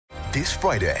This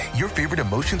Friday, your favorite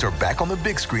emotions are back on the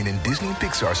big screen in Disney and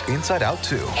Pixar's Inside Out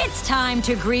 2. It's time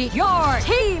to greet your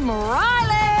Team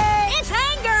Riley. It's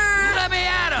anger. Let me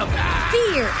at him.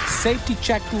 Fear. Safety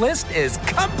checklist is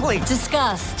complete.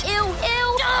 Disgust. Ew.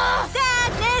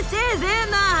 Sadness is in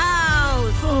the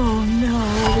house. Oh, no.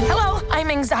 Hello, I'm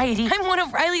anxiety. I'm one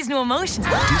of Riley's new emotions.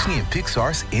 Disney and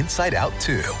Pixar's Inside Out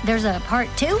 2. There's a part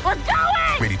 2? We're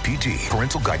going! Rated PG.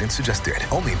 Parental guidance suggested.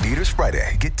 Only in theaters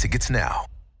Friday. Get tickets now.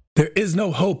 There is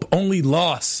no hope, only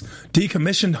loss.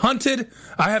 Decommissioned, hunted,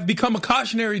 I have become a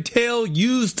cautionary tale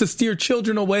used to steer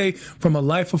children away from a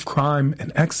life of crime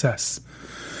and excess.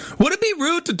 Would it be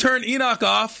rude to turn Enoch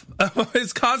off?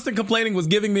 His constant complaining was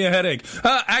giving me a headache.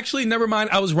 Actually, never mind,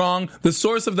 I was wrong. The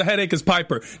source of the headache is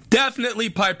Piper. Definitely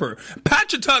Piper.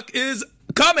 Patchatuck is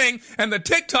coming, and the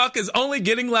TikTok is only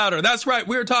getting louder. That's right,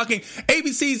 we're talking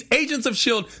ABC's Agents of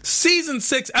S.H.I.E.L.D. Season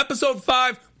 6, Episode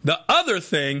 5, The Other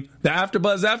Thing. The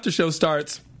AfterBuzz After Show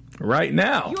starts right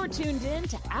now. You're tuned in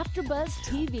to AfterBuzz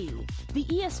TV, the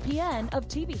ESPN of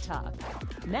TV talk.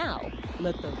 Now,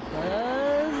 let the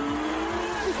buzz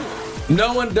begin.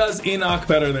 No one does Enoch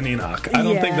better than Enoch. I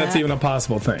don't think that's even a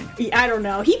possible thing. I don't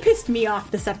know. He pissed me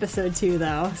off this episode too,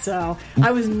 though. So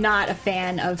I was not a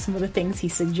fan of some of the things he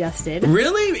suggested.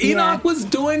 Really? Enoch was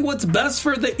doing what's best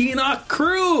for the Enoch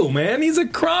crew, man. He's a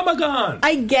Chromagon.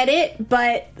 I get it,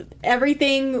 but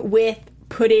everything with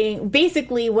putting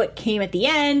basically what came at the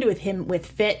end with him with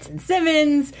Fitz and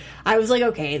Simmons, I was like,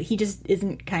 okay, he just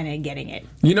isn't kind of getting it.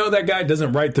 You know that guy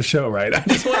doesn't write the show, right? I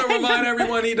just want to remind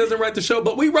everyone he doesn't write the show,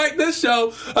 but we write this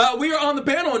show. We are on the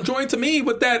panel, and joined to me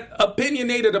with that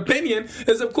opinionated opinion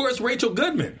is, of course, Rachel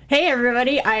Goodman. Hey,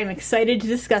 everybody. I am excited to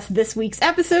discuss this week's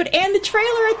episode and the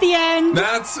trailer at the end.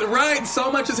 That's right.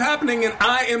 So much is happening, and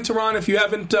I am Tehran. If you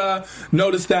haven't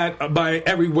noticed that by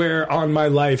everywhere on my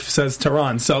life says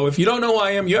Tehran. So if you don't know who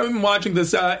I am, you haven't been watching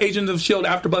this Agents of S.H.I.E.L.D.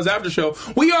 AfterBuzz After Show,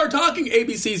 we are talking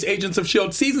ABC's Agents of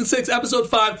S.H.I.E.L.D. Season 6, Episode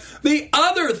 5, The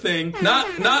Other Thing. Not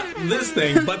this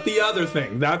thing, but The Other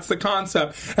Thing. That's the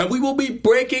concept. And we will be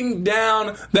breaking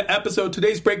down the episode.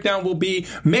 Today's breakdown will be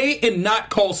May and not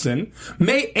Coulson.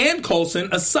 May and Coulson,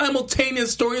 a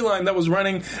simultaneous storyline that was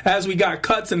running as we got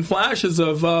cuts and flashes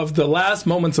of the last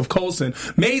moments of Coulson.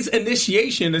 May's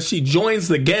initiation as she joins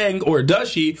the gang, or does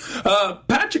she?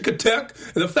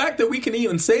 Patchatuck, the fact that we can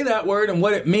even say that word and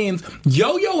what it means.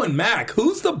 Yo-Yo and Mac,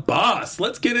 who's the boss?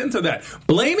 Let's get into that.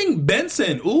 Blaming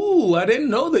Benson. Ooh, I didn't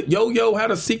know that Yo-Yo had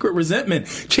a secret resentment.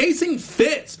 Chasing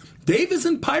Fitz. Davis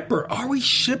and Piper, are we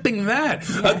shipping that?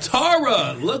 Yes.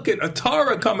 Atara, look at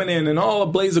Atara coming in all a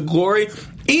blaze of glory.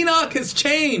 Enoch has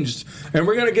changed, and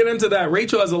we're going to get into that.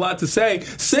 Rachel has a lot to say.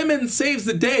 Simmons saves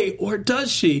the day, or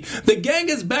does she? The gang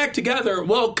is back together.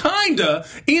 Well, kinda.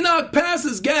 Enoch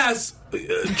passes gas.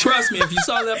 Trust me, if you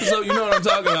saw the episode, you know what I'm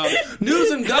talking about.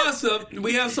 News and gossip,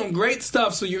 we have some great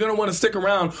stuff, so you're going to want to stick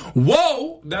around.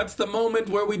 Whoa! That's the moment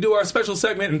where we do our special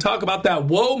segment and talk about that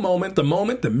whoa moment, the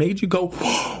moment that made you go,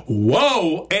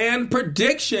 whoa! And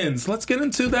predictions. Let's get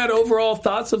into that overall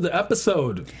thoughts of the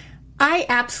episode. I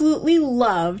absolutely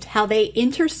loved how they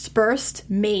interspersed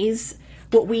May's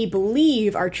what we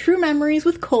believe are true memories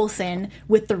with Coulson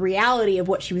with the reality of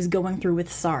what she was going through with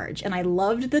Sarge. And I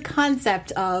loved the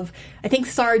concept of, I think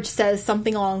Sarge says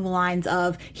something along the lines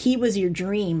of, he was your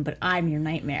dream, but I'm your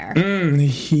nightmare.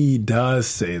 He does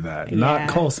say that. Yeah. Not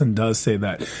Coulson does say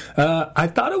that. I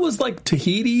thought it was like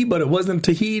Tahiti, but it wasn't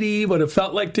Tahiti, but it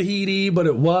felt like Tahiti, but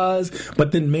it was.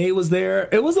 But then May was there.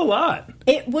 It was a lot.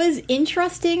 It was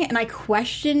interesting, and I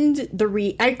questioned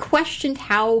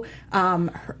how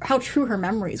true her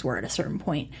memories were at a certain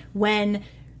point when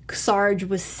Sarge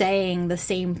was saying the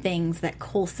same things that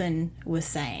Coulson was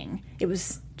saying. It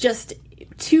was just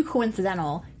too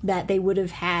coincidental that they would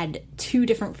have had two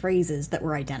different phrases that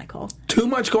were identical. Too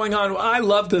much going on. I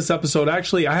love this episode.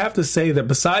 Actually, I have to say that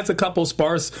besides a couple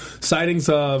sparse sightings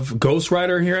of Ghost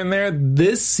Rider here and there,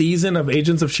 this season of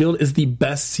Agents of S.H.I.E.L.D. is the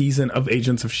best season of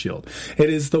Agents of S.H.I.E.L.D.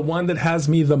 It is the one that has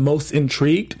me the most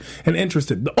intrigued and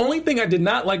interested. The only thing I did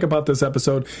not like about this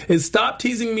episode is stop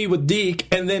teasing me with Deke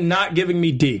and then not giving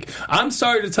me Deke. I'm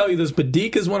sorry to tell you this, but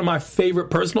Deke is one of my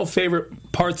personal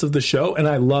favorite parts of the show, and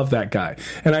I love that guy.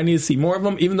 And I need to see more of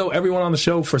him, even though everyone on the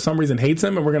show for some reason hates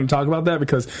him, and we're going to talk about that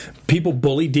because people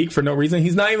bully Deke for no reason.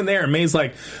 He's not even there. And May's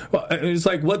like, it's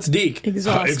like, what's Deke?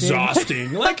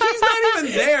 Exhausting. Like, he's not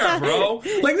even there, bro.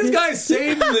 Like, this guy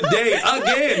saved the day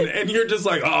again, and you're just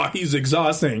like, oh, he's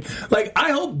exhausting. Like,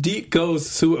 I hope Deke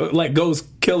goes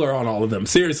killer on all of them.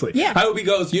 Seriously. Yeah. I hope he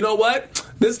goes, you know what?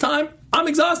 This time, I'm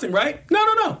exhausting, right?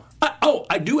 No.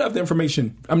 I do have the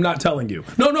information. I'm not telling you.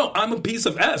 No, I'm a piece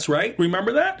of S, right?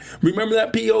 Remember that? Remember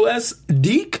that POS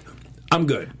Deke? I'm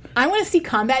good. I want to see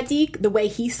Combat Deke the way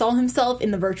he saw himself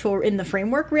in the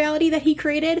framework reality that he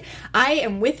created. I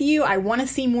am with you. I want to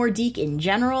see more Deke in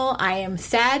general. I am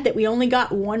sad that we only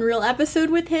got one real episode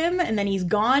with him, and then he's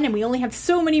gone, and we only have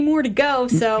so many more to go.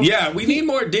 So yeah, we need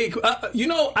more Deke.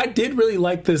 I did really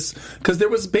like this because there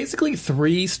was basically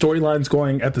 3 storylines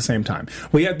going at the same time.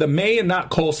 We had the May and not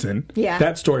Coulson,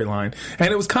 that storyline, and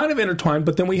it was kind of intertwined.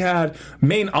 But then we had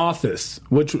Main Office,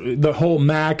 which the whole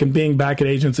Mac and being back at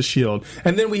Agents of S.H.I.E.L.D.,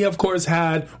 and then we of course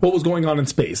had what was going on in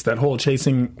space, that whole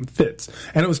chasing Fitz,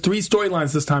 and it was 3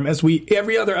 storylines this time.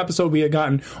 Every other episode we had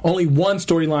gotten only one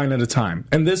storyline at a time,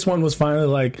 and this one was finally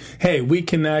like, hey, we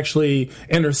can actually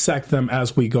intersect them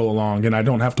as we go along, and I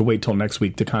don't have to wait till next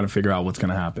week to kind of figure out what's going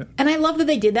to happen. And I love that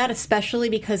they did that, especially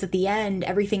because at the end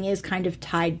everything is kind of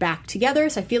tied back together.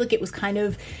 So I feel like it was kind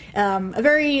of a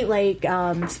very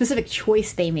specific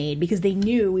choice they made because they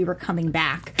knew we were coming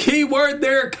back. Keyword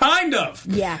there, kind of.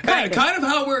 Yeah, kind of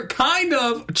how we're kind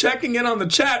of checking in on the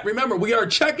chat. Remember, we are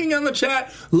checking on the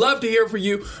chat. Love to hear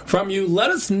from you. Let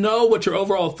us know what your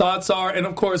overall thoughts are. And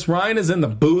of course, Ryan is in the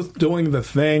booth doing the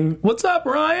thing. What's up,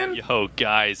 Ryan? Yo,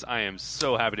 guys, I am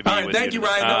so happy to be with you. Thank you,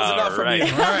 Ryan. That was enough for me.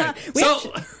 All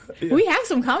right. We have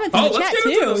some comments in the chat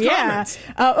too. Yeah.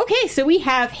 Okay, so we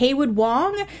have Haywood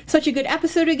Wong. Such a good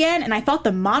episode again, and I thought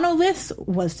the monolith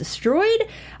was destroyed.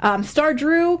 Star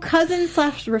Drew, cousin /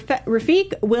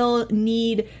 Rafiq will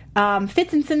need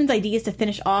Fitz and Simmons' ideas to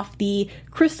finish off the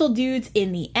Crystal dudes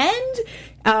in the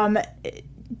end.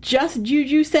 Just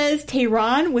Juju says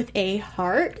Tehran with a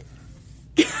heart.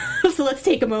 So let's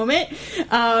take a moment.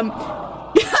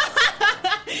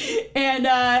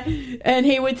 And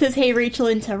Haywood says, hey, Rachel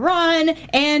and Tehran.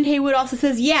 And Haywood also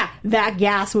says, yeah, that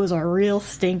gas was a real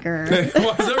stinker. It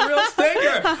was a real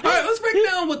stinker. All right, let's break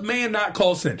down with May and not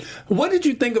Coulson. What did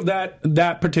you think of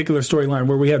that particular storyline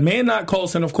where we had May and not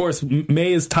Coulson? Of course,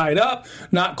 May is tied up.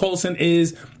 Not Coulson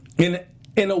is in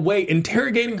a way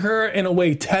interrogating her, in a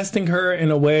way testing her,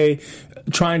 in a way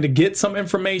trying to get some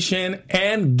information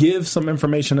and give some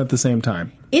information at the same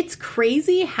time. It's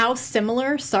crazy how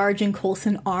similar Sarge and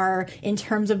Coulson are in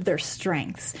terms of their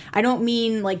strengths. I don't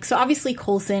mean so obviously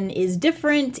Coulson is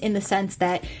different in the sense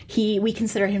that we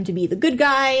consider him to be the good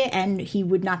guy and he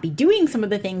would not be doing some of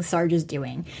the things Sarge is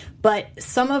doing. But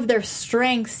some of their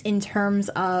strengths in terms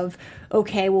of,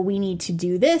 okay, well, we need to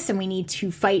do this and we need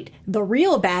to fight the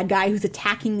real bad guy who's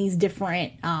attacking these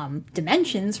different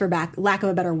dimensions, for lack of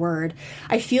a better word.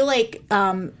 I feel like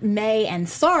May and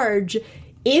Sarge,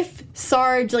 if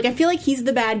Sarge, I feel like he's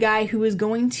the bad guy who is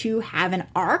going to have an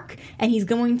arc and he's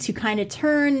going to kind of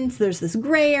turn, so there's this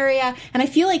gray area, and I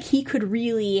feel like he could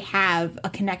really have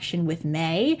a connection with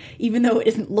May, even though it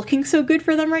isn't looking so good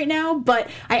for them right now.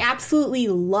 But I absolutely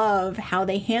love how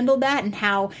they handled that and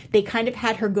how they kind of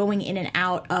had her going in and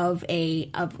out of a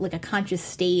conscious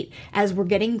state as we're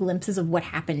getting glimpses of what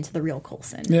happened to the real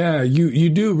Coulson. Yeah, you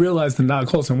do realize that now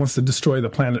Coulson wants to destroy the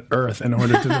planet Earth in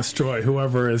order to destroy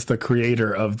whoever is the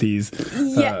creator of these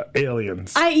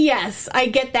aliens. Yes, I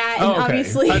get that. And okay.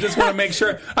 Obviously, I just want to make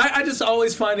sure. I just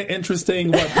always find it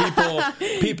interesting what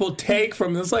people take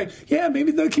from this. Yeah,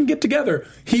 maybe they can get together.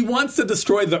 He wants to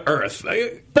destroy the Earth.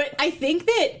 But I think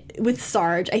that with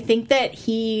Sarge,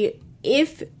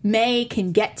 if May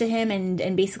can get to him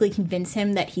and basically convince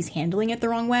him that he's handling it the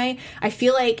wrong way, I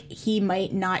feel like he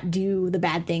might not do the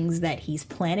bad things that he's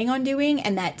planning on doing,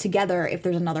 and that together, if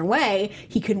there's another way,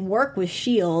 he can work with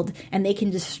S.H.I.E.L.D. and they can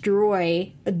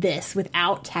destroy this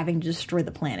without having to destroy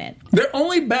the planet. They're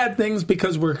only bad things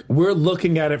because we're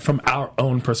looking at it from our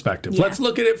own perspective. Yeah. Let's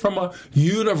look at it from a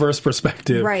universe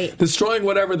perspective. Right. Destroying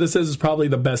whatever this is probably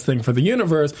the best thing for the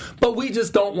universe, but we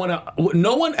just don't want to.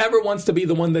 No one ever wants to be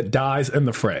the one that dies in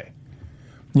the fray.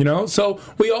 So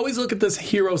we always look at this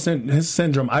hero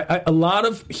syndrome. A lot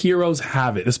of heroes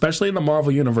have it, especially in the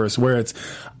Marvel universe, where it's,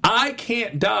 I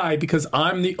can't die because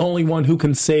I'm the only one who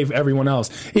can save everyone else.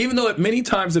 Even though many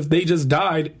times if they just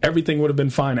died, everything would have been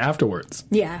fine afterwards.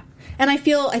 Yeah. And I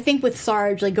think with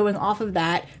Sarge, going off of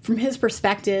that, from his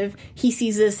perspective, he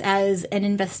sees this as an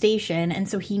infestation, and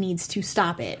so he needs to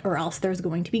stop it, or else there's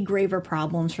going to be graver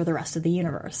problems for the rest of the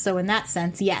universe. So in that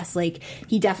sense, yes,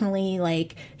 he definitely,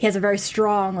 he has a very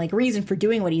strong, reason for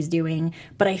doing what he's doing.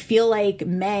 But I feel like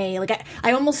May,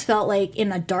 I almost felt like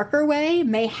in a darker way,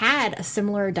 May had a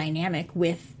similar dynamic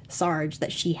with Sarge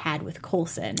that she had with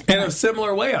Coulson. In a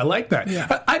similar way, I like that.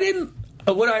 Yeah. I didn't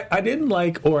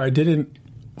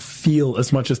feel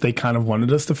as much as they kind of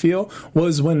wanted us to feel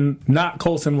was when not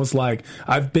Coulson was like,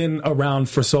 I've been around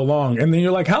for so long, and then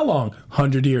you're like, how long?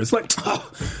 100 years.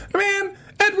 Man,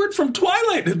 Edward Edward from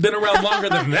Twilight had been around longer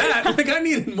than that. Like, I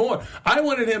needed more. I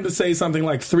wanted him to say something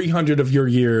like 300 of your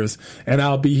years, and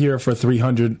I'll be here for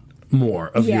 300 more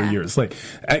of your years. Like,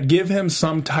 give him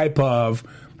some type of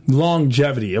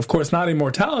longevity. Of course, not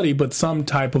immortality, but some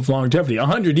type of longevity.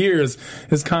 100 years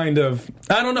is kind of,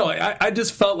 I don't know. I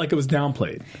just felt like it was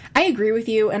downplayed. I agree with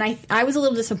you, and I was a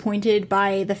little disappointed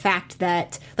by the fact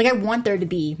that, like, I want there to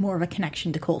be more of a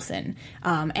connection to Coulson,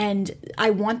 and I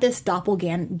want this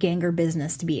doppelganger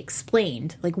business to be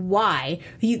explained. Like, why?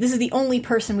 This is the only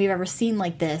person we've ever seen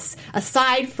like this,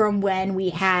 aside from when we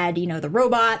had, the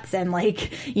robots, and,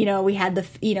 like, we had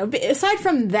aside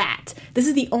from that, this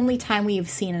is the only time we have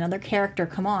seen another character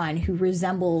come on who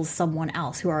resembles someone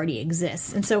else who already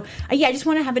exists. And so, I just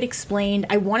want to have it explained.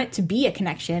 I want it to be a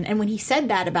connection. And when he said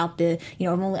that about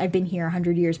I've been here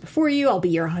 100 years before you, I'll be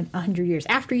here 100 years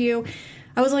after you,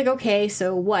 I was like, okay,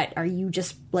 so what? Are you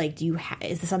just, like,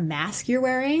 is this a mask you're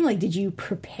wearing? Like, did you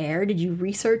prepare? Did you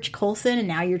research Coulson, and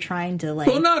now you're trying to, like...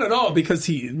 Well, not at all, because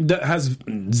he has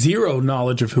zero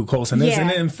knowledge of who Coulson is,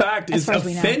 and in fact is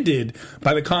offended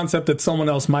by the concept that someone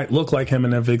else might look like him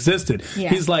and have existed. Yeah.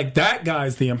 He's like, that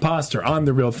guy's the imposter. I'm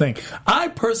the real thing. I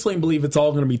personally believe it's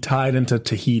all going to be tied into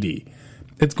Tahiti.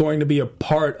 It's going to be a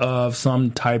part of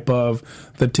some type of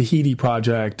the Tahiti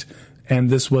project, and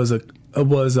this was a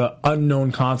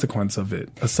unknown consequence of it,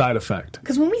 a side effect.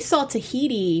 Because when we saw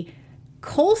Tahiti,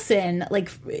 Coulson,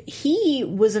 like, he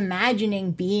was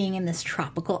imagining being in this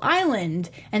tropical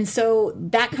island. And so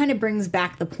that kind of brings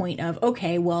back the point of,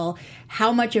 okay, well,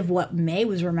 how much of what May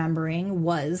was remembering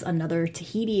was another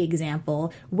Tahiti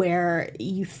example where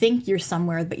you think you're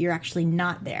somewhere, but you're actually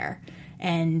not there.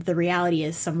 And the reality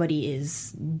is somebody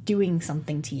is doing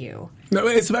something to you. No,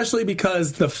 especially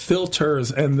because the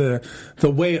filters and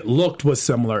the way it looked was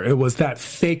similar. It was that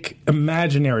fake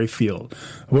imaginary field.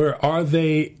 Where are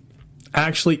they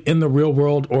actually in the real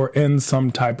world or in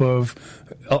some type of,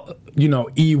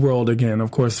 e-world again?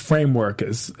 Of course, framework,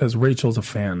 as Rachel's a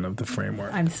fan of the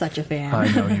framework. I'm such a fan. I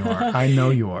know you are. I know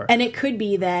you are. And it could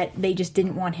be that they just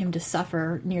didn't want him to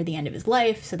suffer near the end of his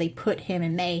life, so they put him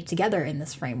and May together in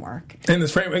this framework.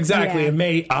 Exactly. Yeah. And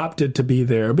May opted to be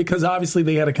there because obviously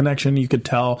they had a connection. You could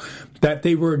tell that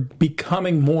they were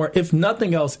becoming more, if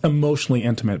nothing else, emotionally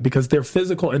intimate, because their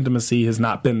physical intimacy has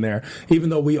not been there, even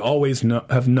though we always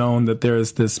have known that there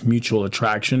is this mutual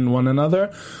attraction to one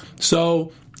another.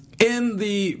 So in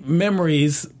the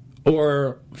memories,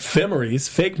 or femories,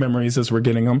 fake memories as we're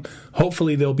getting them,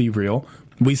 hopefully they'll be real.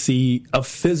 We see a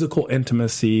physical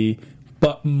intimacy,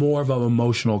 but more of an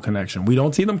emotional connection. We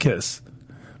don't see them kiss,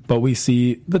 but we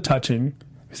see the touching,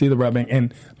 we see the rubbing,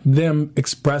 and them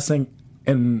expressing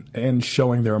and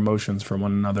showing their emotions for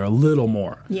one another a little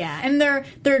more. Yeah, and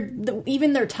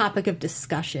even their topic of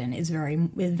discussion is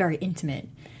very intimate,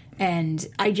 and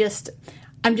I'm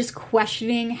just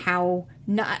questioning how.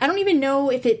 I don't even know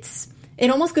if it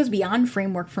almost goes beyond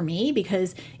framework for me,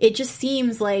 because it just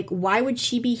seems like, why would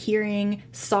she be hearing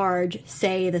Sarge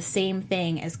say the same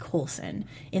thing as Coulson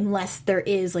unless there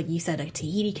is, like you said, a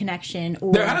Tahiti connection?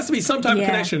 Or there has to be some type of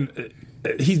connection.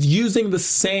 He's using the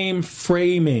same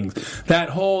framings.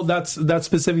 That's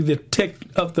specific. The tick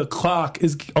of the clock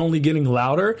is only getting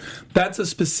louder. That's a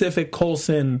specific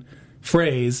Coulson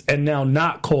phrase, and now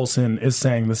not Coulson is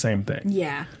saying the same thing.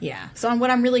 Yeah. So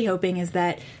what I'm really hoping is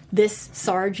that this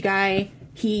Sarge guy,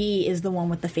 he is the one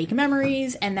with the fake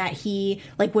memories, and that he,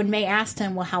 like when May asked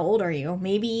him, well, how old are you?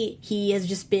 Maybe he has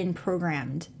just been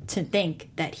programmed to think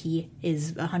that he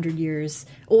is 100 years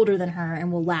older than her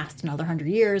and will last another 100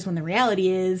 years, when the reality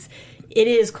is it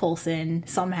is Coulson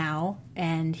somehow,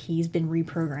 and he's been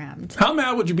reprogrammed. How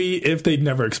mad would you be if they'd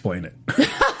never explain it?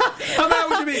 How mad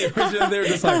would you be if they're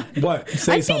just like, what?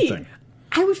 Say something.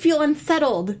 I would feel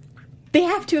unsettled. They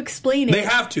have to explain it. They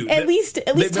have to. At least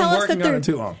tell us that they're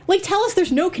too long. Like, tell us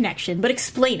there's no connection, but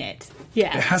explain it.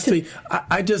 Yeah, it has to be.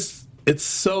 It's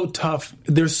so tough.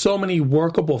 There's so many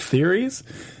workable theories,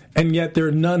 and yet there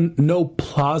are no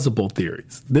plausible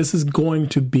theories. This is going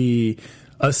to be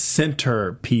a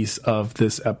centerpiece of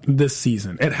this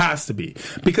season. It has to be.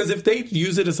 Because if they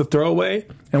use it as a throwaway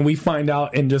and we find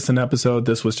out in just an episode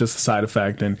this was just a side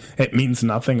effect and it means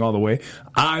nothing all the way,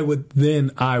 I would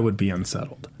be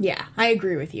unsettled. Yeah, I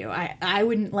agree with you. I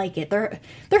wouldn't like it. There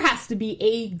has to be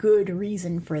a good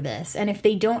reason for this. And if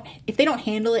they don't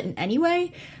handle it in any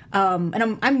way,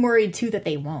 And I'm worried too that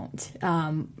they won't.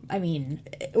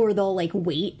 Or they'll like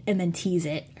wait and then tease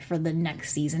it for the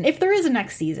next season, if there is a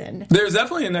next season. There's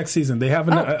definitely a next season. They have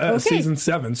a season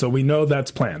 7, so we know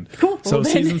that's planned. Cool. So Well,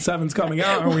 then- season 7's coming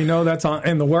out, and we know that's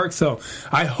in the works. So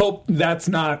I hope that's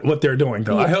not what they're doing,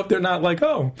 though. Yeah. I hope they're not like,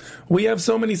 oh, we have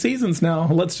so many seasons now,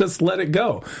 let's just let it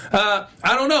go. I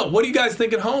don't know. What do you guys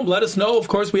think at home? Let us know. Of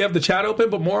course, we have the chat open,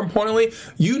 but more importantly,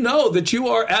 you know that you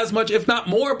are as much, if not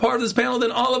more, a part of this panel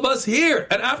than all of us here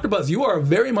at AfterBuzz. You are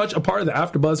very much a part of the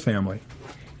AfterBuzz family.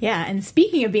 Yeah, and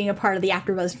speaking of being a part of the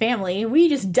AfterBuzz family, we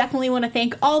just definitely want to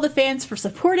thank all the fans for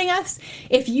supporting us.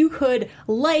 If you could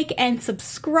like and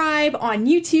subscribe on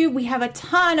YouTube, we have a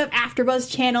ton of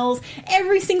AfterBuzz channels.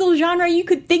 Every single genre you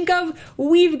could think of,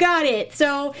 we've got it.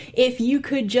 So if you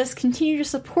could just continue to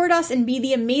support us and be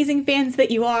the amazing fans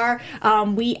that you are,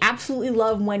 we absolutely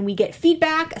love when we get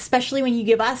feedback, especially when you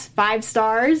give us 5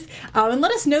 stars. And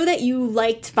let us know that you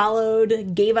liked,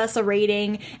 followed, gave us a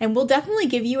rating, and we'll definitely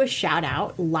give you a shout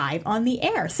out live on the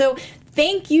air. So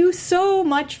thank you so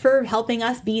much for helping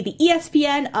us be the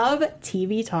ESPN of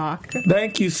TV Talk.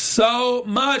 Thank you so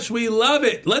much. We love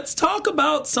it. Let's talk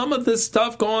about some of this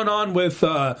stuff going on with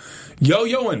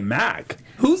Yo-Yo and Mac.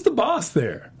 Who's the boss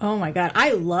there? Oh my God.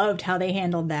 I loved how they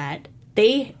handled that.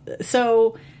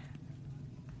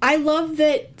 I love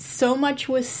that so much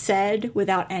was said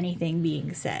without anything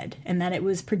being said, and that it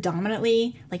was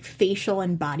predominantly like facial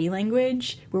and body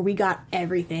language where we got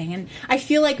everything. And I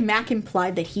feel like Mac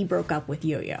implied that he broke up with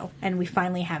Yo-Yo, and we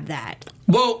finally have that.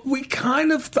 Well, we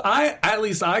kind of,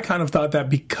 I kind of thought that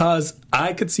because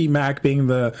I could see Mac being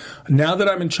now that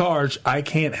I'm in charge, I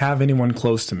can't have anyone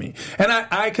close to me. And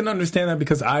I can understand that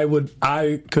because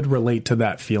I could relate to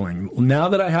that feeling. Now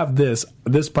that I have this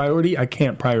priority, I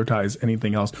can't prioritize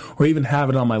anything else or even have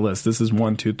it on my list. This is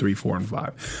 1, 2, 3, 4, and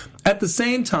 5. At the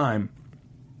same time,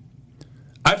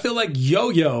 I feel like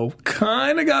Yo-Yo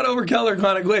kind of got over Keller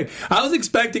kind of quick. I was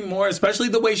expecting more, especially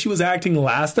the way she was acting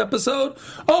last episode.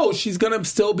 Oh, she's going to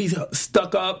still be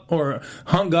stuck up or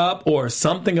hung up or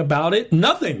something about it.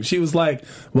 Nothing. She was like,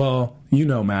 well, you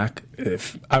know, Mac,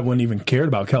 if I wouldn't even cared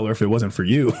about Keller if it wasn't for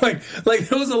you. Like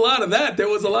there was a lot of that. There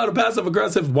was a lot of passive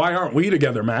aggressive, why aren't we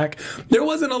together, Mac? There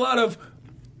wasn't a lot of,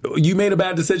 you made a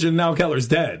bad decision, now Keller's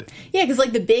dead. Yeah, because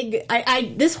like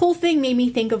this whole thing made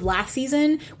me think of last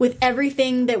season with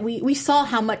everything that we saw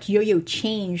how much Yo-Yo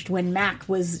changed when Mac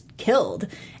was killed.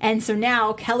 And so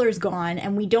now Keller's gone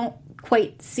and we don't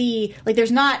quite see, like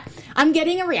I'm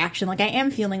getting a reaction, like I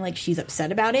am feeling like she's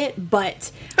upset about it,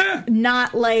 but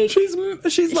not like she's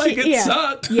like, it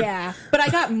sucked. Yeah, but I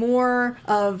got more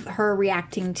of her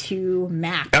reacting to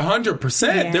Mac.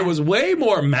 100%. Yeah. There was way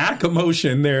more Mac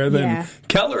emotion there than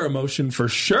Keller emotion for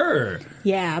sure.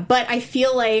 Yeah, but I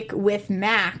feel like with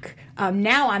Mac,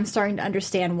 now I'm starting to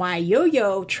understand why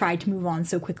Yo-Yo tried to move on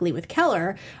so quickly with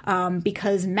Keller,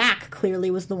 because Mac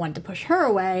clearly was the one to push her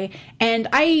away. And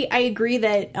I agree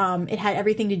that it had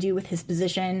everything to do with his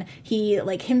position.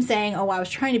 Him saying, "Oh, I was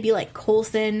trying to be like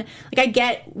Coulson." Like I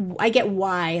get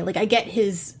why. Like I get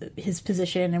his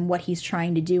position and what he's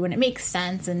trying to do, and it makes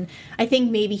sense. And I think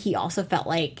maybe he also felt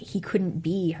like he couldn't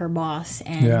be her boss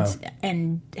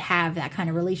and have that kind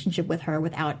of relationship with her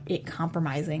without it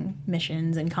compromising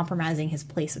missions and compromising his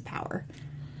place of power.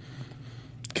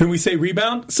 Can we say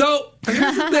rebound? So,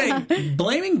 here's the thing.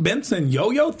 Blaming Benson.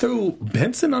 Yo-Yo threw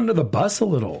Benson under the bus a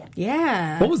little.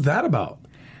 Yeah. What was that about?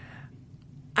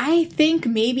 I think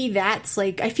maybe that's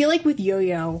like, I feel like with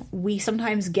Yo-Yo, we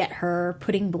sometimes get her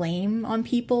putting blame on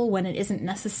people when it isn't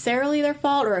necessarily their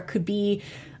fault, or it could be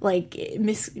like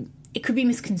it could be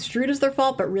misconstrued as their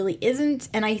fault, but really isn't.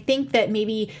 And I think that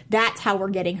maybe that's how we're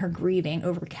getting her grieving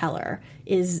over Keller,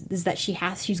 is that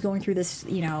she's going through this,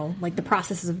 like the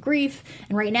processes of grief.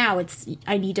 And right now it's,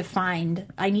 I need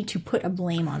to put a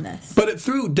blame on this. But it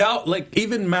threw doubt. Like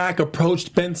even Mac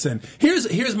approached Benson.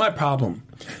 Here's my problem.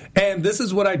 And this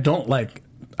is what I don't like.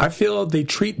 I feel they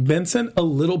treat Benson a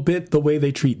little bit the way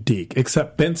they treat Deke,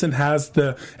 except Benson has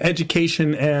the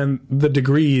education and the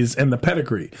degrees and the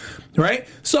pedigree, right?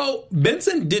 So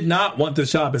Benson did not want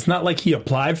this job. It's not like he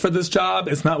applied for this job.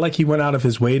 It's not like he went out of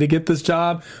his way to get this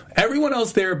job. Everyone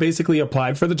else there basically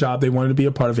applied for the job. They wanted to be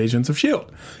a part of Agents of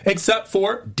S.H.I.E.L.D., except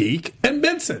for Deke and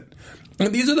Benson.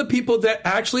 And these are the people that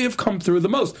actually have come through the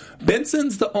most.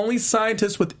 Benson's the only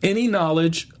scientist with any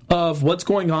knowledge of what's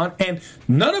going on, and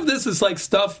none of this is like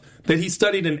stuff that he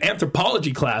studied in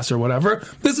anthropology class or whatever.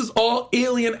 This is all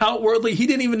alien, outwardly. He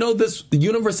didn't even know this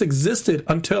universe existed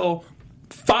until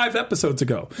 5 episodes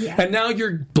ago. Yeah. And now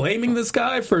you're blaming this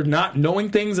guy for not knowing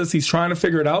things as he's trying to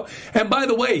figure it out. And by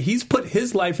the way, he's put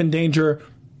his life in danger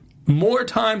more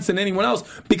times than anyone else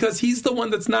because he's the one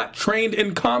that's not trained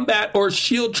in combat or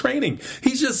SHIELD training.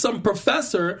 He's just some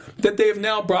professor that they've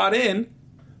now brought in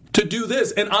to do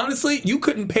this. And honestly, you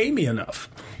couldn't pay me enough.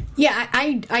 Yeah,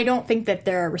 I don't think that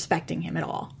they're respecting him at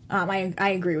all. I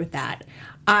agree with that.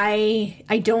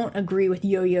 I don't agree with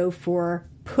Yo-Yo for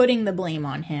putting the blame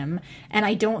on him, and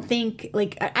I don't think,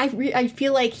 like, I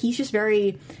feel like he's just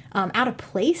very out of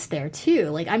place there too.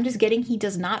 Like, I'm just getting he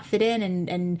does not fit in,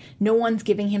 and no one's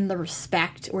giving him the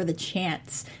respect or the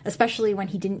chance, especially when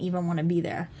he didn't even want to be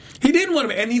there. He didn't want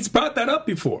to be, and he's brought that up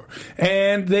before,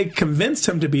 and they convinced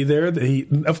him to be there.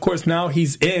 Of course, now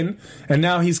he's in, and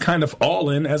now he's kind of all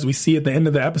in, as we see at the end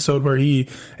of the episode where he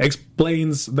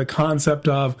explains the concept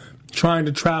of trying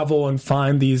to travel and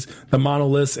find the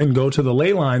monoliths and go to the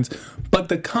ley lines. But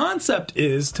the concept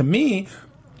is, to me,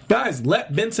 guys,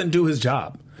 let Benson do his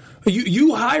job.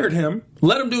 You hired him.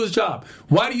 Let him do his job.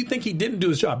 Why do you think he didn't do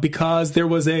his job? Because there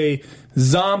was a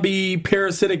zombie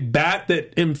parasitic bat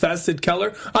that infested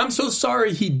Keller? I'm so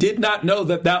sorry he did not know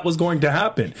that was going to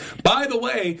happen. By the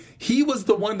way, he was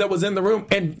the one that was in the room,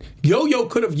 and Yo-Yo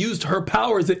could have used her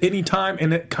powers at any time,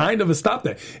 and it kind of stopped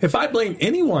that. If I blame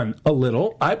anyone a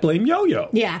little, I blame Yo-Yo.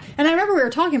 Yeah, and I remember we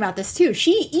were talking about this too.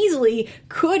 She easily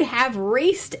could have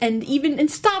raced and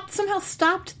somehow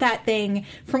stopped that thing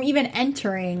from even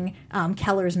entering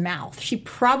Keller's mouth. She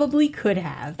probably could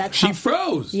have. She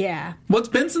froze. Yeah. What's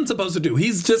Benson supposed to do?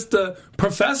 He's just a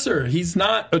professor. He's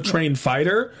not a trained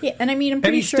fighter. Yeah, and I mean, I'm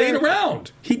pretty sure... And he stayed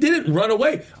around. He didn't run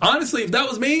away. Honestly, if that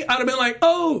was me, I'd have been like,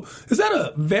 oh, is that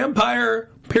a vampire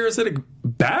parasitic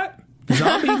bat?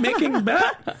 Zombie-making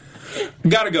bat?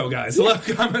 Gotta go, guys. Look,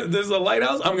 there's a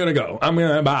lighthouse. I'm gonna go. I'm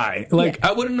gonna buy.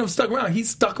 I wouldn't have stuck around. He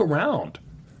stuck around.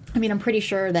 I mean, I'm pretty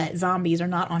sure that zombies are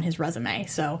not on his resume.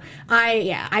 So,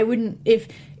 I wouldn't... If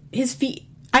his feet...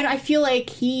 I feel like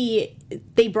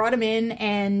they brought him in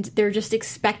and they're just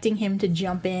expecting him to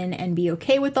jump in and be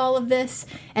okay with all of this,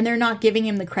 and they're not giving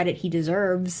him the credit he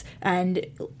deserves. And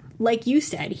like you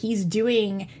said,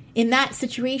 in that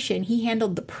situation, he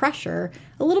handled the pressure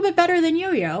a little bit better than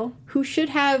Yo-Yo, who should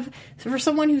have, for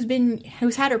someone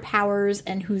who's had her powers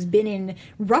and who's been in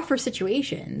rougher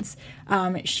situations,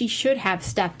 she should have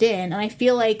stepped in. And I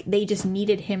feel like they just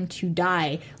needed him to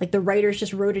die. Like, the writers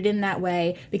just wrote it in that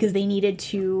way because they needed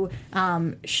to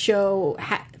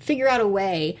figure out a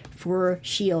way for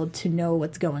SHIELD to know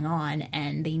what's going on,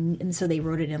 and so they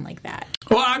wrote it in like that.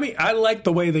 Well, I mean, I like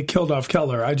the way they killed off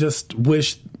Keller. I just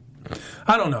wish...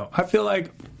 I don't know. I feel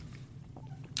like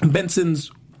Benson's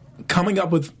coming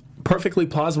up with perfectly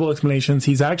plausible explanations.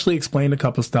 He's actually explained a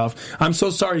couple stuff. I'm so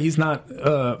sorry he's not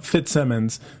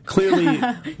Fitzsimmons. Clearly,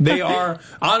 they are.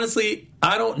 Honestly,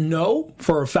 I don't know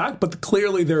for a fact, but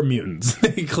clearly they're mutants.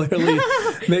 They clearly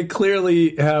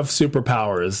have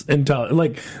superpowers.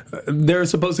 They're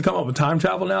supposed to come up with time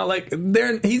travel now.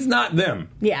 He's not them.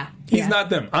 Yeah. He's not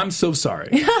them. I'm so sorry.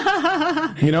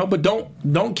 But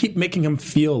don't keep making him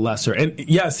feel lesser. And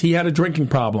yes, he had a drinking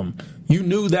problem. You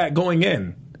knew that going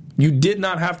in. You did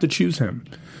not have to choose him.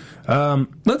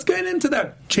 Let's get into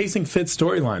that Chasing Fitz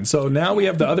storyline. So now we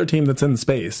have the other team that's in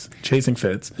space, Chasing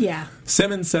Fitz. Yeah.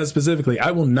 Simmons says specifically,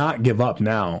 I will not give up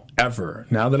now, ever.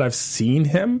 Now that I've seen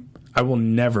him, I will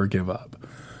never give up.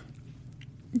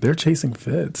 They're chasing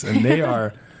Fitz, and they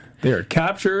are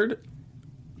captured.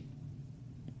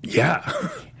 Yeah.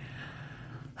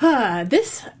 I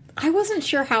wasn't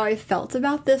sure how I felt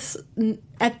about this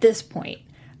at this point.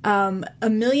 A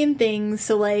million things.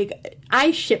 So,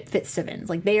 I ship Fitzsimmons.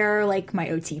 They are my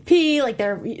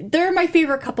OTP. They're my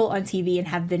favorite couple on TV and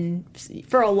have been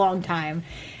for a long time.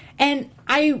 And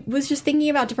I was just thinking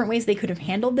about different ways they could have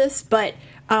handled this, but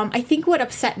I think what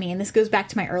upset me, and this goes back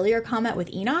to my earlier comment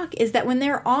with Enoch, is that when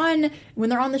they're on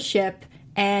the ship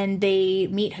and they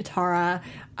meet Hatara,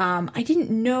 I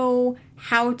didn't know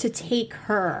how to take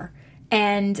her.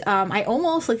 And I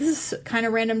almost, this is kind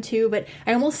of random too, but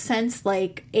I almost sense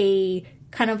a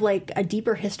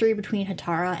deeper history between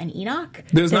Hatara and Enoch.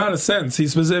 There's not a sense. He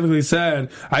specifically said,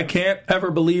 I can't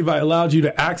ever believe I allowed you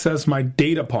to access my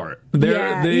data part.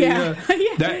 They have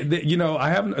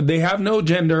no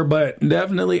gender, but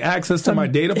definitely access to my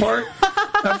data part.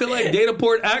 I feel like data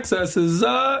port access is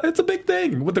it's a big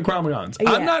thing with the Chromatons.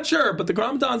 Yeah. I'm not sure, but the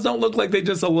Chromatons don't look like they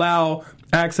just allow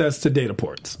access to data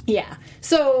ports. Yeah.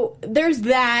 So there's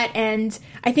that, and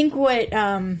I think what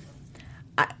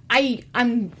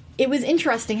it was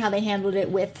interesting how they handled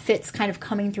it with Fitz kind of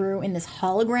coming through in this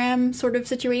hologram sort of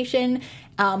situation,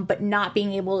 but not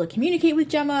being able to communicate with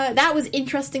Gemma. That was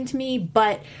interesting to me,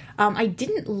 but I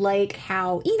didn't like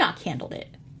how Enoch handled it.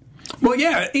 Well,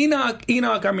 yeah,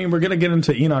 Enoch, I mean, we're going to get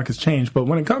into Enoch has changed, but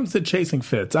when it comes to chasing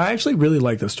Fitz, I actually really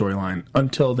like the storyline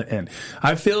until the end.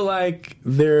 I feel like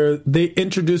they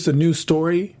introduced a new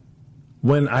story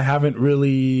when I haven't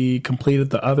really completed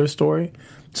the other story.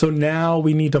 So now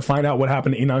we need to find out what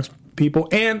happened to Enoch's people.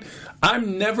 And I've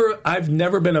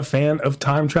never been a fan of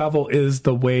time travel is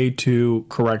the way to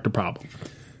correct a problem.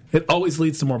 It always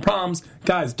leads to more problems.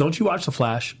 Guys, don't you watch The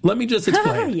Flash? Let me just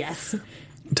explain. Yes.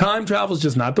 Time travel is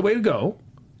just not the way to go.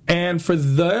 And for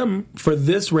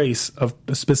this race of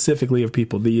specifically of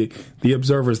people, the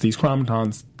observers, these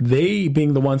chromatons, they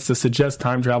being the ones to suggest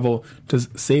time travel to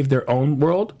save their own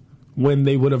world when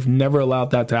they would have never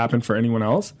allowed that to happen for anyone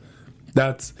else,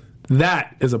 that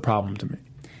is a problem to me.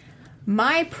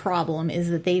 My problem is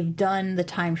that they've done the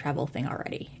time travel thing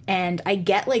already. And I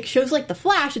get, like, shows like The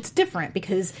Flash, it's different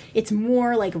because it's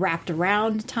more, like, wrapped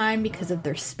around time because of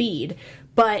their speed.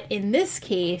 But in this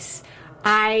case,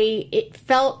 it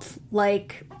felt,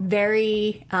 like,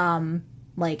 very,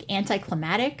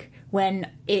 anticlimactic when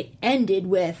it ended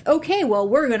with, okay, well,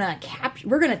 we're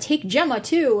gonna take Gemma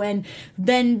too, and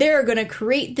then they're gonna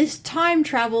create this time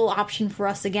travel option for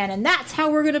us again, and that's how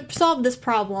we're gonna solve this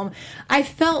problem. I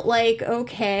felt like,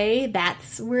 okay,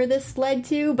 that's where this led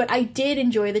to, but I did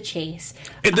enjoy the chase.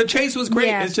 The chase was great.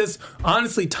 Yeah. It's just,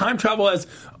 honestly, time travel has,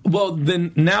 well,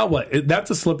 then now what?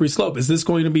 That's a slippery slope. Is this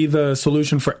going to be the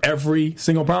solution for every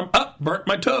single problem? Burnt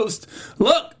my toast.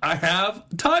 Look, I have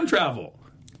time travel.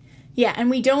 Yeah, and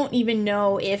we don't even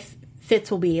know if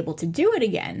Fitz will be able to do it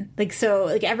again. Like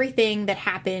everything that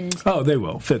happened. Oh, they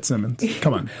will. Fitzsimmons.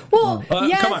 Come on. Well,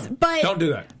 yes, come on. but don't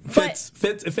do that. Fitz,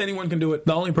 if anyone can do it,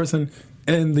 the only person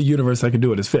in the universe that can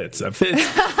do it is Fitz. Fitz,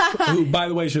 who, by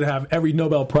the way, should have every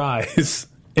Nobel Prize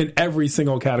in every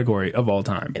single category of all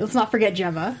time. Let's not forget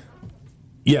Gemma.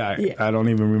 Yeah, I don't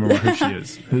even remember who she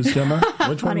is. Who's Gemma?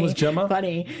 Which one was Gemma?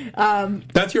 Funny.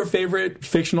 That's your favorite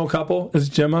fictional couple? Is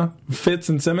Gemma, Fitz,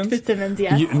 and Simmons? Fitzsimmons,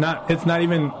 yes. It's not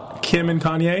even Kim and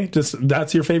Kanye. Just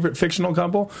that's your favorite fictional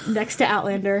couple? Next to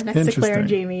Outlander, next to Claire and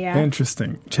Jamie. Yeah.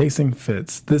 Interesting. Chasing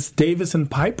Fitz. This Davis and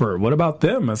Piper. What about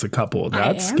them as a couple?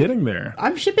 That's getting there.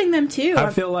 I'm shipping them too.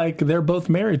 I feel like they're both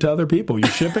married to other people. You're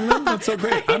shipping them? That's so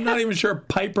great. I'm not even sure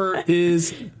Piper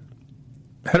is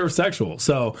heterosexual,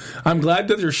 so I'm glad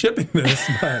that you're shipping this.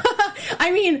 But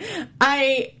I mean,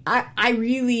 I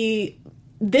really,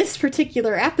 this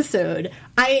particular episode,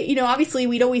 obviously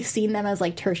we'd always seen them as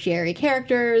like tertiary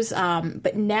characters,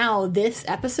 but now this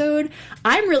episode,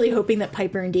 I'm really hoping that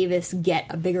Piper and Davis get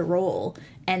a bigger role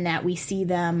and that we see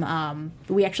them,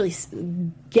 we actually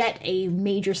get a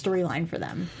major storyline for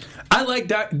them. I like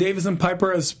Davis and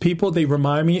Piper as people. They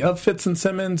remind me of Fitz and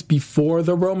Simmons before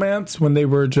the romance, when they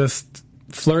were just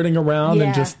flirting around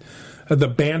and just the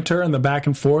banter and the back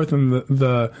and forth and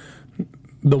the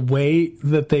way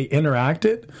that they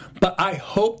interacted. But I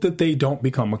hope that they don't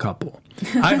become a couple.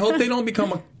 I hope they don't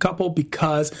become a couple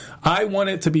because I want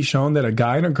it to be shown that a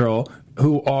guy and a girl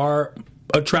who are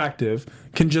attractive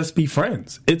can just be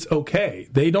friends. It's okay.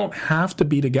 They don't have to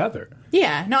be together.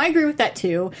 Yeah, no, I agree with that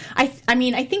too. I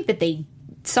mean, I think that they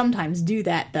sometimes do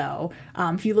that though.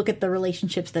 If you look at the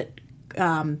relationships that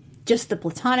just the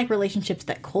platonic relationships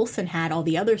that Coulson had all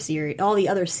the other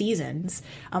seasons,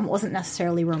 wasn't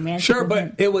necessarily romantic. Sure,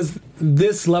 but it was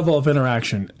this level of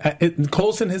interaction.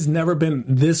 Coulson has never been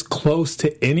this close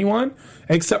to anyone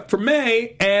except for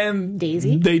May and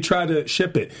Daisy. They try to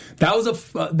ship it.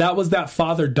 That was that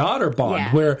father-daughter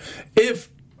bond where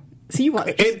if. So you want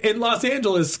in Los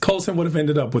Angeles, Coulson would have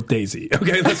ended up with Daisy.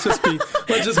 Okay, let's just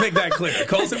make that clear.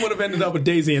 Coulson would have ended up with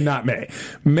Daisy and not May.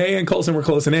 May and Coulson were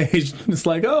close in age. It's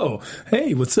like, oh,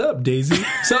 hey, what's up, Daisy?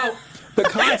 So the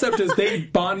concept is they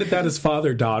bonded that as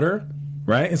father-daughter,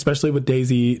 right? Especially with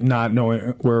Daisy not knowing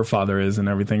where her father is and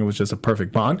everything. It was just a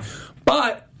perfect bond.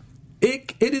 But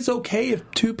it is okay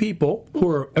if two people who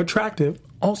are attractive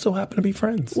also happen to be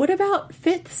friends. What about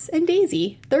Fitz and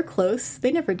Daisy? They're close.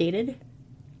 They never dated.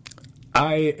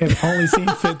 I have only seen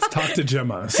Fitz talk to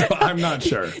Gemma, so I'm not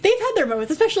sure. They've had their moments,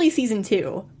 especially season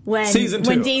 2. When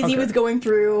Daisy was going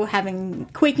through having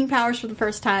quaking powers for the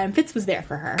first time, Fitz was there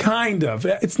for her. Kind of.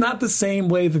 It's not the same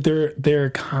way that they're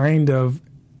kind of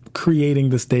creating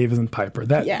this Davis and Piper.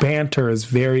 That banter is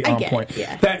very on point.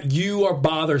 That you are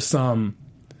bothersome.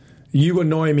 You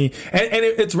annoy me. And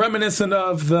it's reminiscent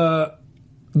of the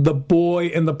boy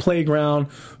in the playground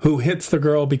who hits the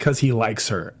girl because he likes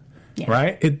her. Yeah.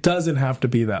 Right? It doesn't have to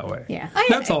be that way. Yeah.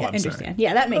 That's all I'm saying.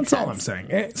 Yeah, that makes sense. That's all I'm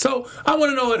saying. So I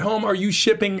want to know at home, are you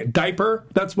shipping Diaper?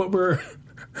 That's what we're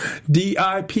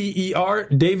Diper,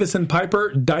 Davis and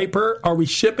Piper, diaper. Are we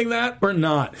shipping that or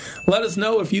not? Let us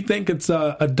know if you think it's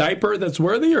a diaper that's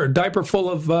worthy or a diaper full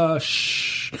of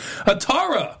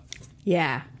Atara.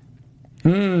 Yeah.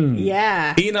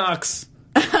 Yeah. Enoch's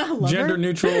gender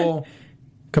neutral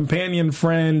companion,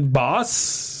 friend,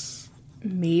 boss.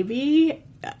 Maybe.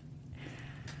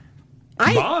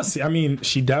 Boss. I mean,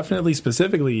 she definitely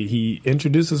specifically, he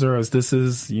introduces her as this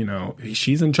is,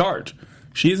 she's in charge.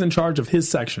 She's in charge of his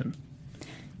section.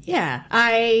 Yeah,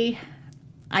 I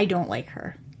don't like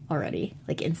her already,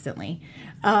 like instantly.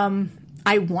 I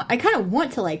kind of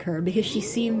want to like her because she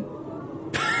seemed.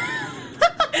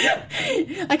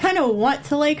 I kind of want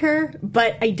to like her,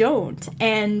 but I don't.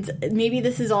 And maybe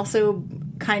this is also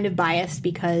kind of biased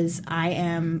because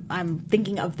I'm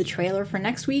thinking of the trailer for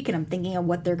next week and I'm thinking of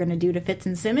what they're going to do to Fitz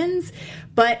and Simmons.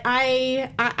 But I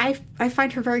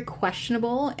find her very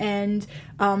questionable, and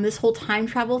this whole time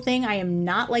travel thing, I am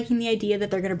not liking the idea that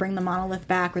they're going to bring the monolith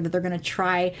back or that they're going to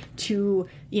try to,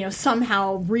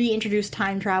 somehow reintroduce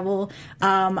time travel.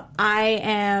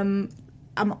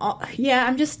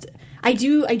 I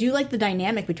do like the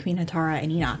dynamic between Hatara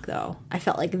and Enoch, though. I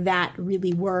felt like that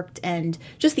really worked, and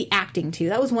just the acting, too.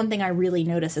 That was one thing I really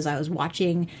noticed as I was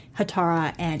watching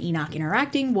Hatara and Enoch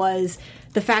interacting, was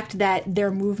the fact that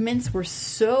their movements were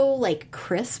so,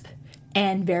 crisp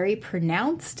and very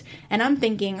pronounced. And I'm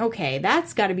thinking, okay,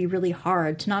 that's got to be really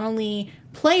hard to not only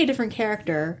play a different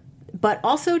character, but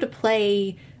also to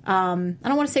play... I don't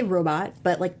want to say robot,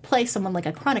 but play someone like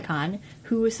a Chronicon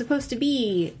who is supposed to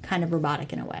be kind of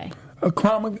robotic in a way.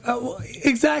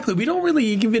 Exactly. We don't really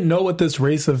even know what this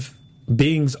race of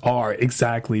beings are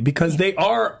exactly because they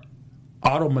are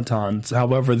automatons.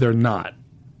 However, they're not.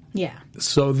 Yeah.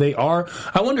 So they are.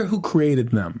 I wonder who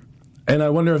created them, and I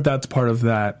wonder if that's part of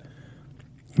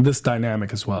this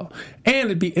dynamic as well. And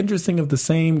it'd be interesting if the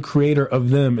same creator of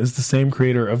them is the same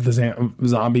creator of the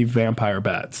zombie vampire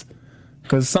bats.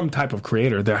 Because some type of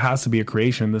creator, there has to be a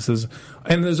creation.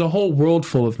 And there's a whole world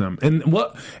full of them. And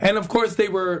of course they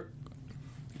were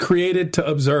created to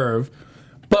observe,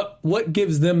 but what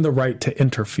gives them the right to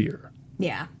interfere?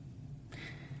 Yeah.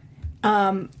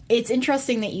 It's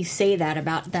interesting that you say that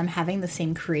about them having the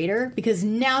same creator, because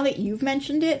now that you've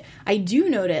mentioned it, I do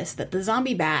notice that the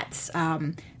zombie bats,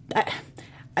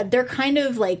 they're kind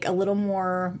of a little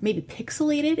more, maybe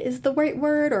pixelated is the right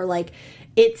word, or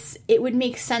it would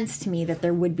make sense to me that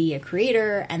there would be a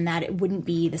creator and that it wouldn't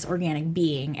be this organic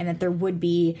being, and that there would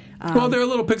be... well, they're a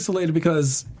little pixelated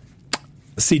because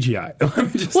CGI.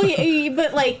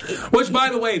 Which, by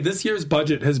the way, this year's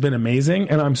budget has been amazing,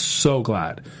 and I'm so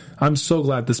glad. I'm so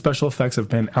glad the special effects have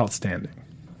been outstanding.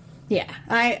 Yeah,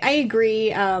 I agree.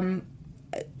 To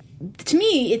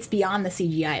me, it's beyond the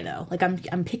CGI, though.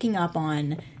 I'm picking up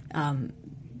on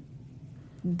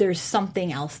there's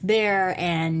something else there,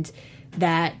 and...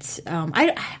 that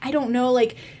I don't know,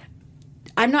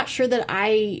 I'm not sure that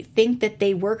I think that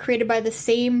they were created by the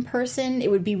same person.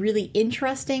 It would be really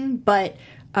interesting, but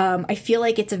I feel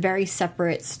like it's a very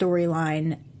separate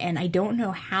storyline, and I don't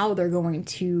know how they're going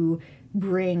to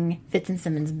bring Fitz and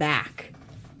Simmons back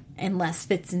unless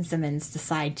Fitz and Simmons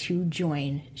decide to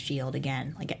join S.H.I.E.L.D.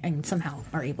 again, and somehow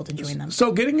are able to join them.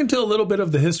 So getting into a little bit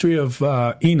of the history of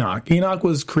Enoch. Enoch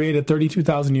was created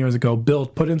 32,000 years ago,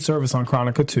 built, put in service on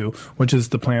Chronica 2, which is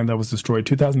the planet that was destroyed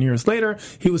 2,000 years later.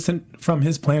 He was sent from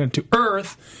his planet to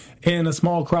Earth in a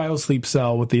small cryosleep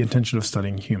cell with the intention of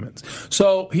studying humans.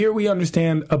 So here we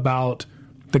understand about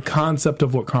the concept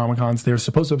of what Chronicons they're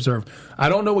supposed to observe. I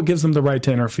don't know what gives them the right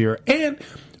to interfere. And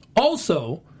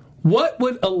also... what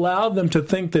would allow them to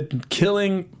think that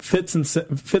killing Fitz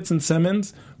and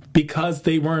Simmons because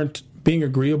they weren't being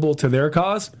agreeable to their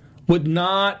cause would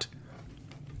not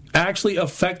actually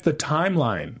affect the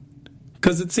timeline?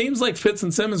 Because it seems like Fitz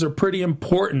and Simmons are pretty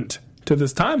important to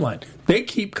this timeline. They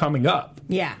keep coming up.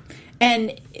 Yeah.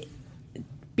 And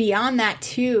beyond that,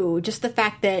 too, just the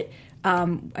fact that,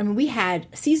 we had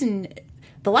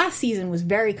the last season was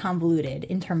very convoluted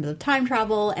in terms of time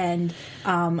travel and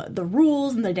the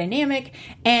rules and the dynamic.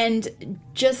 And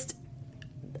just,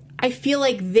 I feel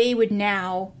like they would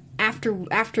now, after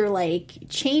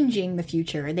changing the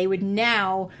future, they would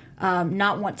now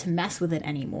not want to mess with it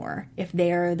anymore if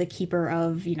they're the keeper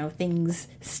of, things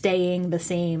staying the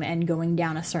same and going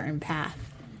down a certain path.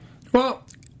 Well,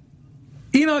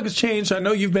 Enoch has changed. I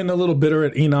know you've been a little bitter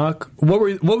at Enoch. What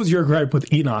was your gripe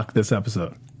with Enoch this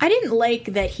episode? I didn't like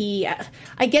that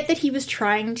I get that he was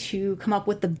trying to come up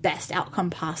with the best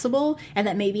outcome possible, and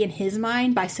that maybe in his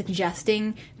mind, by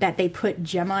suggesting that they put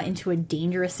Gemma into a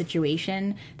dangerous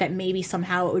situation, that maybe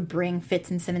somehow it would bring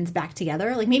Fitz and Simmons back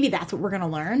together. Like, maybe that's what we're going to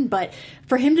learn. But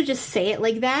for him to just say it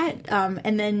like that,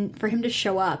 and then for him to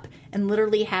show up and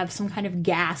literally have some kind of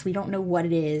gas, we don't know what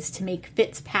it is, to make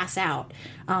Fitz pass out,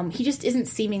 he just isn't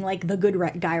seeming like the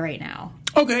good guy right now.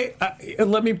 Okay,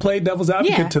 let me play devil's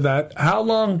advocate to that. How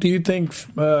long do you think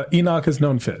Enoch has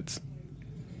known Fitz?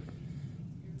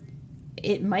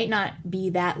 It might not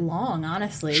be that long,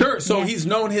 honestly. Sure, so he's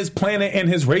known his planet and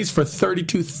his race for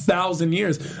 32,000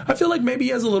 years. I feel like maybe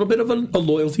he has a little bit of a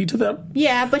loyalty to them.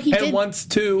 Yeah, but he wants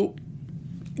to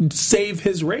save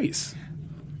his race.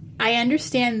 I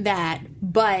understand that,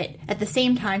 but at the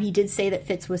same time, he did say that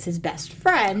Fitz was his best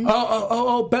friend.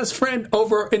 Best friend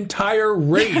over entire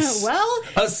race. Well,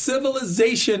 a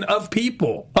civilization of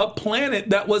people, a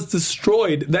planet that was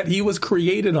destroyed, that he was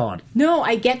created on. No,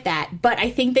 I get that, but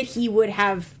I think that he would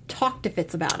have talked to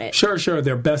Fitz about it. Sure,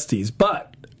 they're besties,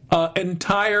 but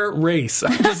entire race.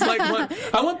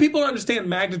 I want people to understand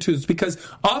magnitudes, because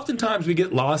oftentimes we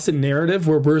get lost in narrative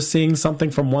where we're seeing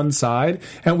something from one side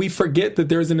and we forget that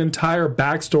there's an entire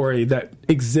backstory that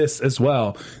exists as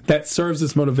well that serves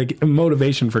as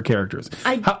motivation for characters.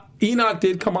 Enoch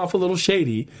did come off a little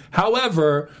shady.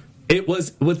 However, it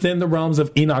was within the realms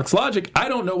of Enoch's logic. I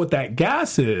don't know what that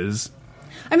gas is.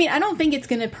 I mean, I don't think it's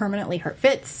going to permanently hurt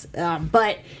Fitz,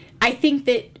 but I think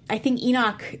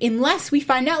Enoch, unless we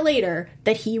find out later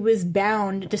that he was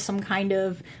bound to some kind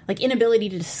of inability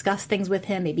to discuss things with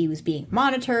him, maybe he was being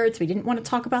monitored, so he didn't want to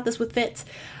talk about this with Fitz.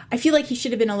 I feel like he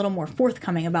should have been a little more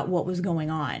forthcoming about what was going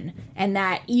on, and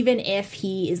that even if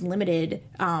he is limited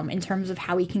in terms of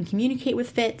how he can communicate with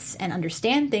Fitz and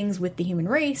understand things with the human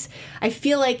race, I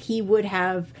feel like he would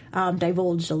have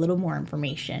divulged a little more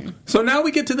information. So now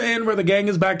we get to the end where the gang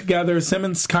is back together.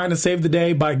 Simmons kind of saved the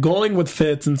day by going with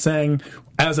Fitz and saying,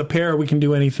 as a pair, we can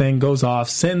do anything, goes off,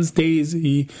 sends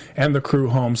Daisy and the crew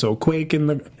home. So Quake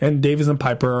and Davis and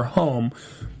Piper are home.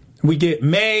 We get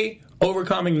May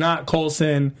overcoming Not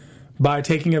Coulson by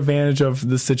taking advantage of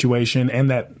the situation and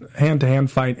that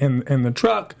hand-to-hand fight in the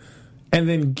truck. And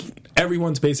then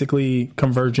everyone's basically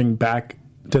converging back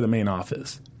to the main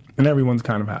office. And everyone's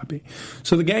kind of happy.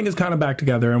 So the gang is kind of back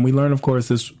together. And we learn, of course,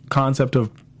 this concept of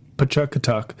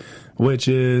Pachacatuck, which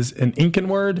is an Incan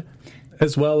word,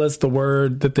 as well as the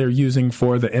word that they're using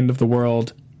for the end of the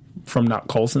world from Not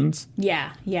Coulson's.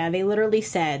 Yeah, they literally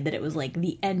said that it was like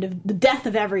the death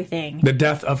of everything. The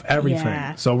death of everything.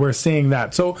 Yeah. So we're seeing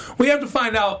that. So we have to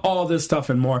find out all this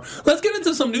stuff and more. Let's get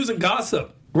into some news and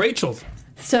gossip. Rachel.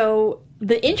 So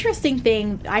the interesting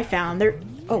thing I found there...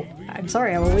 Oh, I'm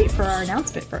sorry, I will wait for our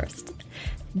announcement first.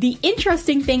 The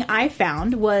interesting thing I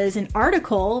found was an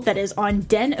article that is on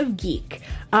Den of Geek.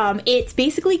 It's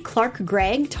basically Clark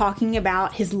Gregg talking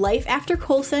about his life after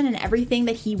Coulson and everything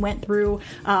that he went through,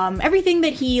 everything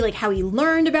that he, how he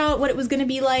learned about what it was going to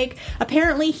be like.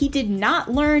 Apparently, he did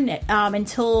not learn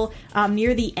until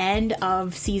near the end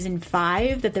of season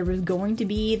 5 that there was going to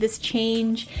be this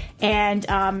change. And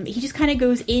he just kind of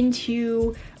goes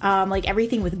into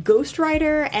everything with Ghost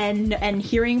Rider and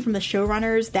hearing from the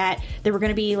showrunners that there were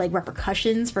going to be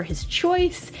repercussions for his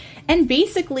choice. And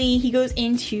basically, he goes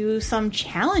into some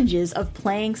challenges of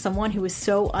playing someone who is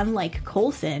so unlike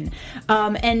Coulson.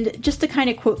 And just to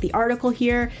kind of quote the article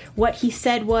here, what he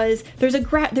said was,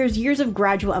 there's years of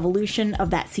gradual evolution of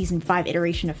that season 5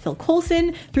 iteration of Phil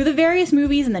Coulson through the various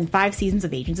movies and then 5 seasons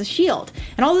of Agents of S.H.I.E.L.D.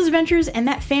 and all those adventures and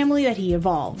that family that he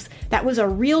evolves. That was a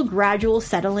real gradual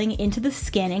settling into the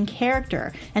skin and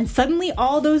character. And suddenly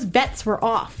all those bets were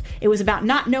off. It was about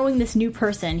not knowing this new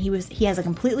person. He has a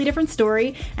completely different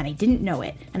story, and I didn't know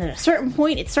it. And at a certain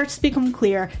point, it starts to become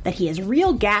clear that he has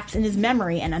real gaps in his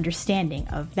memory and understanding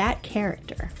of that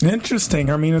character.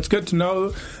 Interesting. I mean, it's good to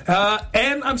know.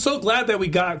 And I'm so glad that we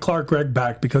got Clark Gregg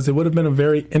back, because it would have been a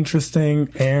very interesting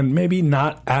and maybe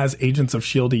not as Agents of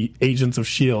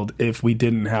S.H.I.E.L.D. if we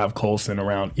didn't have Coulson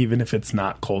around, even if it's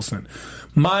not Coulson.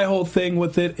 My whole thing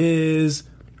with it is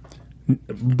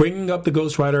bringing up the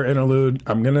Ghost Rider interlude.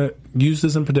 I'm going to use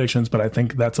this in predictions, but I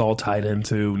think that's all tied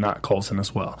into Not Coulson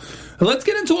as well. Let's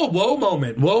get into a whoa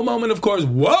moment. Whoa moment, of course.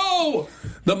 Whoa!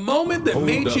 The moment that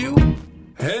made you...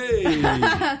 Hey!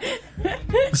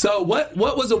 So what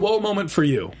was a whoa moment for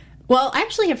you? Well, I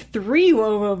actually have 3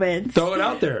 whoa moments. Throw it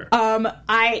out there.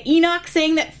 Enoch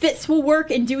saying that Fitz will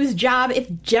work and do his job if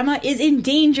Gemma is in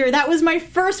danger. That was my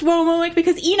first whoa moment,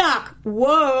 because Enoch,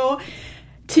 whoa...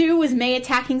 2 was May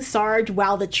attacking Sarge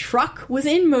while the truck was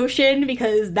in motion,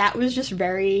 because that was just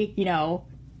very,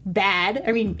 bad.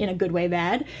 I mean, in a good way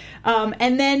bad.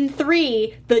 And then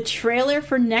 3, the trailer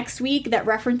for next week that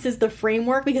references the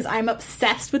framework, because I'm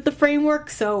obsessed with the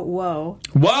framework, so whoa.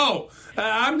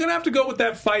 I'm gonna have to go with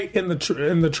that fight in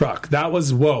the truck. That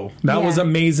was That was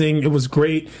amazing. It was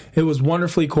great. It was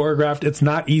wonderfully choreographed. It's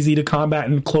not easy to combat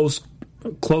in close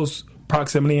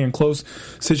proximity and close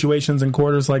situations and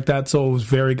quarters like that, so it was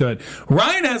very good.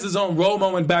 Ryan has his own whoa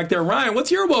moment back there. Ryan,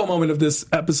 what's your whoa moment of this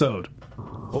episode?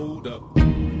 Hold up.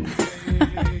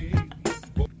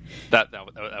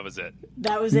 That was it.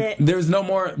 That was it. There's no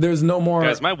more.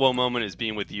 Guys, my whoa moment is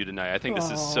being with you tonight. I think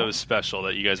this is so special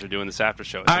that you guys are doing this after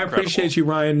show. I appreciate you,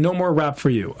 Ryan. No more rap for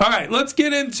you. All right, let's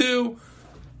get into...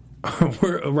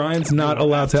 Ryan's not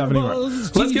allowed to have any rap.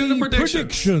 Let's get into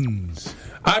predictions.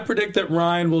 I predict that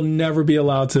Ryan will never be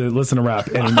allowed to listen to rap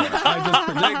anymore. I just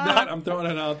predict that. I'm throwing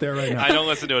it out there right now. I don't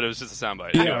listen to it. It was just a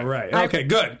soundbite. Yeah, right. Okay,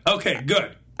 good.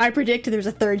 I predict there's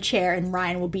a third chair and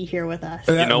Ryan will be here with us.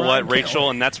 You know what, Rachel?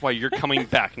 And that's why you're coming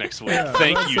back next week.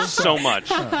 Thank you so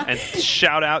much. And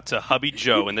shout out to Hubby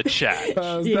Joe in the chat.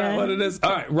 Is that what it is?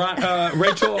 All right,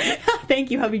 Rachel.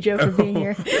 Thank you, Hubby Joe, for being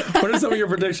here. What are some of your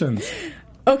predictions?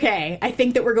 Okay, I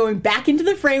think that we're going back into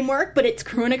the framework, but it's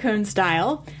Crew and a Cone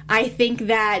style. I think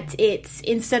that it's,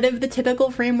 instead of the typical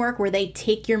framework where they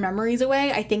take your memories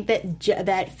away, I think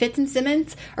that Fitz and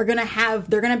Simmons are going to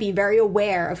they're going to be very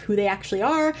aware of who they actually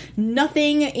are.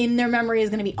 Nothing in their memory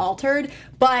is going to be altered,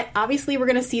 but obviously we're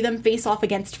going to see them face off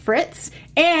against Fritz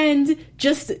and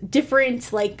just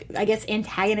different,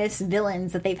 antagonists,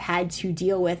 villains that they've had to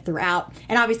deal with throughout.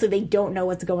 And obviously they don't know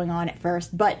what's going on at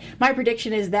first, but my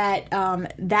prediction is that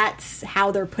that's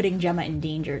how they're putting Gemma in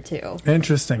danger too.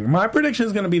 Interesting. My prediction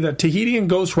is going to be that Tahiti and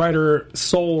Ghost Rider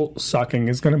soul sucking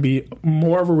is going to be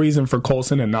more of a reason for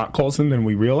Coulson and not Coulson than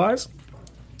we realize.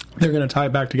 They're going to tie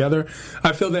it back together.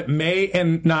 I feel that May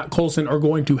and not Coulson are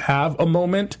going to have a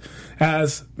moment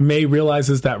as May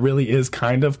realizes that really is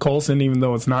kind of Coulson, even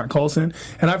though it's not Coulson.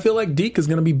 And I feel like Deke is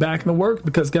going to be back in the work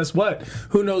because guess what?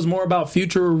 Who knows more about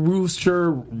future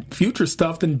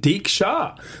stuff than Deke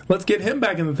Shaw? Let's get him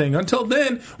back in the thing. Until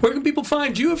then, where can people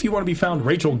find you if you want to be found,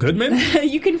 Rachel Goodman?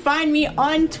 You can find me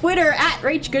on Twitter at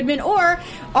Rach Goodman or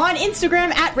on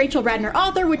Instagram at Rachel Radner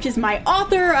Author, which is my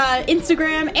author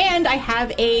Instagram. And I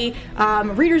have a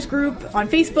readers group on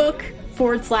Facebook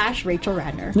 /Rachel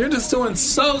Radner. You're just doing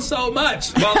so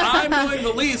much. Well, I'm doing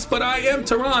the least, but I am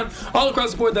Tehran all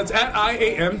across the board. That's at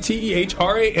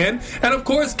IAMTEHRAN. And of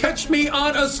course, catch me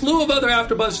on a slew of other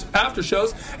AfterBuzz after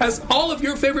shows, as all of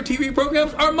your favorite TV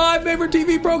programs are my favorite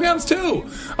TV programs too.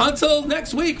 Until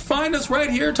next week, find us right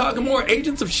here talking more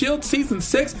Agents of S.H.I.E.L.D. Season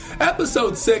 6.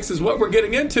 Episode 6 is what we're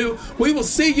getting into. We will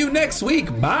see you next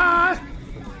week. Bye.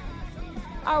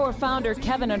 Our founder,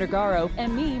 Kevin Undergaro,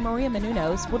 and me, Maria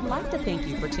Menounos, would like to thank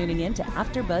you for tuning in to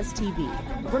AfterBuzz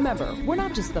TV. Remember, we're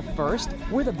not just the first,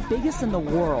 we're the biggest in the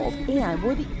world, and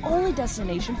we're the only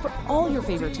destination for all your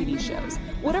favorite TV shows.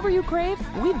 Whatever you crave,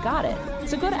 we've got it.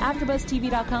 So go to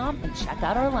AfterBuzzTV.com and check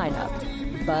out our lineup.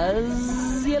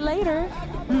 Buzz you later.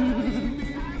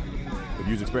 The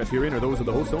views expressed herein are those of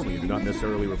the host only and do not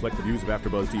necessarily reflect the views of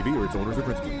AfterBuzz TV or its owners or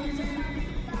principals.